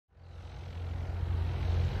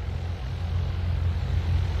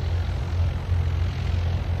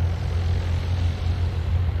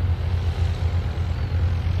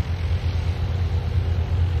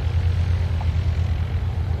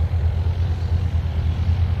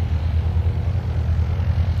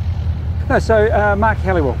No, so Mark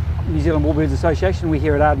Helliwell, New Zealand Warbirds Association. We're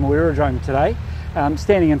here at Ardmore Aerodrome today,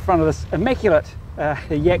 standing in front of this immaculate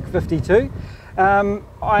Yak 52. I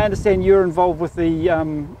understand you're involved with the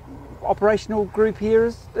operational group here,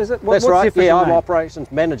 is it? That's right, yeah, I'm name? Operations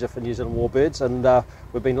Manager for New Zealand Warbirds, and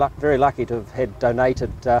we've been very lucky to have had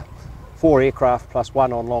donated 4 aircraft plus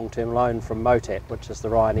 1 on long-term loan from MOTAT, which is the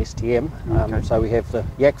Ryan STM. Okay. So we have the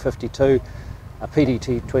Yak 52,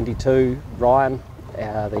 PDT 22, Ryan,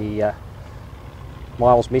 the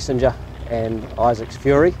Miles Messenger and Isaac's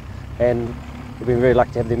Fury, and we've been very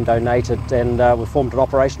lucky to have them donated, and we've formed an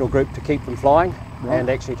operational group to keep them flying. Right. And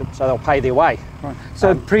actually so they'll pay their way. Right.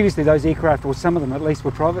 So previously those aircraft, or some of them at least,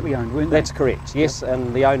 were privately owned, weren't they? That's correct, yes, yep.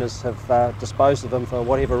 And the owners have disposed of them for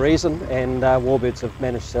whatever reason, and Warbirds have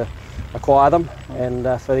managed to acquire them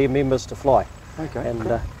and for their members to fly. Okay. And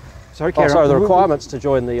cool. also the requirements to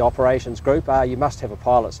join the operations group are you must have a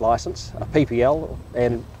pilot's licence, a PPL,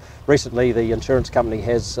 and recently the insurance company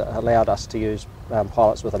has allowed us to use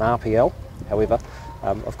pilots with an RPL. However,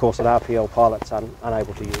 of course, an RPL pilot's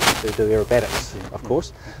unable to do aerobatics, of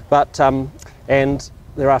course. But and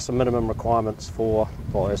there are some minimum requirements for,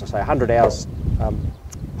 well, as I say, 100 hours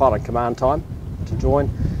pilot command time to join,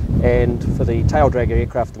 and for the tail dragger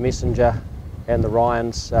aircraft, the Messenger and the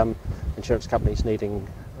Ryans, insurance companies needing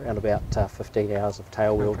around about 15 hours of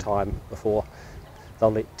tail wheel time before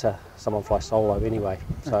they'll let someone fly solo anyway.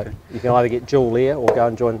 So you can either get dual air or go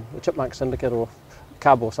and join the Chipmunk Syndicate or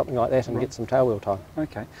Cub or something like that and get some tail wheel time.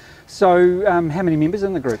 Okay. So how many members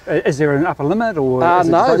in the group? Is there an upper limit, or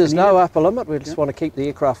no, there's no upper limit. We just want to keep the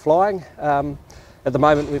aircraft flying. At the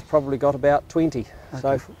moment we've probably got about 20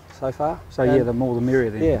 so far. So yeah, the more the merrier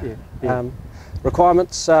then. Yeah.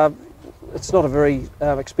 Requirements, it's not a very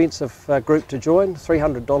expensive group to join.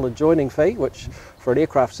 $300 joining fee, which for an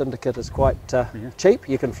aircraft syndicate is quite cheap.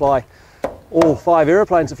 You can fly all 5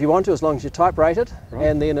 aeroplanes if you want to, as long as you're type rated,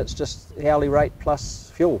 and then it's just the hourly rate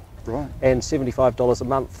plus fuel, and $75 a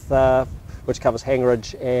month, which covers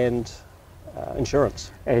hangarage and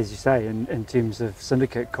insurance. As you say, in terms of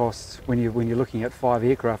syndicate costs, when you're looking at 5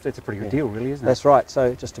 aircraft, that's a pretty good deal, really, isn't it? That's right.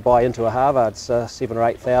 So just to buy into a Harvard's $7,000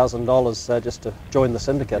 or $8,000 just to join the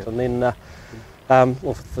syndicate, and then,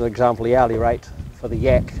 well, for example, the hourly rate for the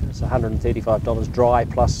Yak is $135 dry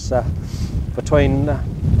plus between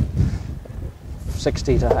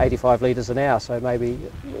 60 to 85 litres an hour, so maybe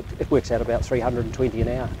it works out about 320 an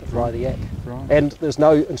hour to fly the Yak. And there's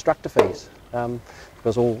no instructor fees,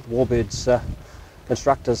 because all Warbirds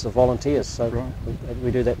instructors are volunteers, so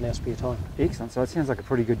we do that in our spare time. Excellent, so it sounds like a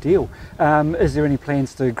pretty good deal. Is there any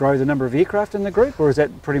plans to grow the number of aircraft in the group, or is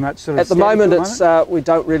that pretty much sort of at the moment? We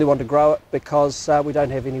don't really want to grow it because we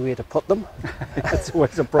don't have anywhere to put them. That's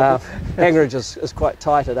always a problem. Hangarage is quite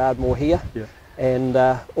tight at Ardmore here, and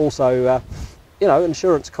also you know,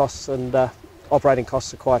 insurance costs and operating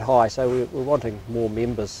costs are quite high, so we're wanting more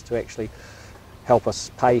members to actually help us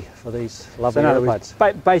pay for these lovely aeroplanes.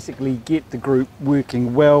 Basically get the group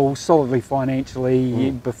working well, solidly financially,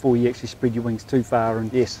 before you actually spread your wings too far.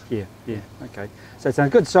 And yes. Yeah, okay. So it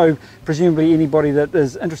sounds good. So presumably anybody that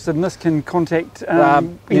is interested in this can contact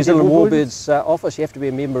New Zealand Warbirds office. You have to be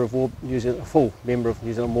a member of full member of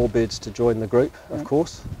New Zealand Warbirds to join the group, of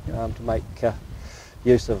course, to make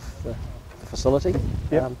use of the facility.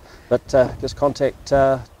 But just contact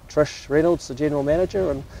Trish Reynolds, the General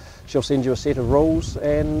Manager, and she'll send you a set of rules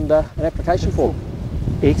and an application form.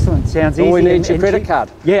 Excellent, sounds easy. All we need is your credit card.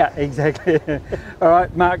 Yeah, exactly. All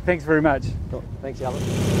right, Mark, thanks very much. Cool. Thanks, Alan.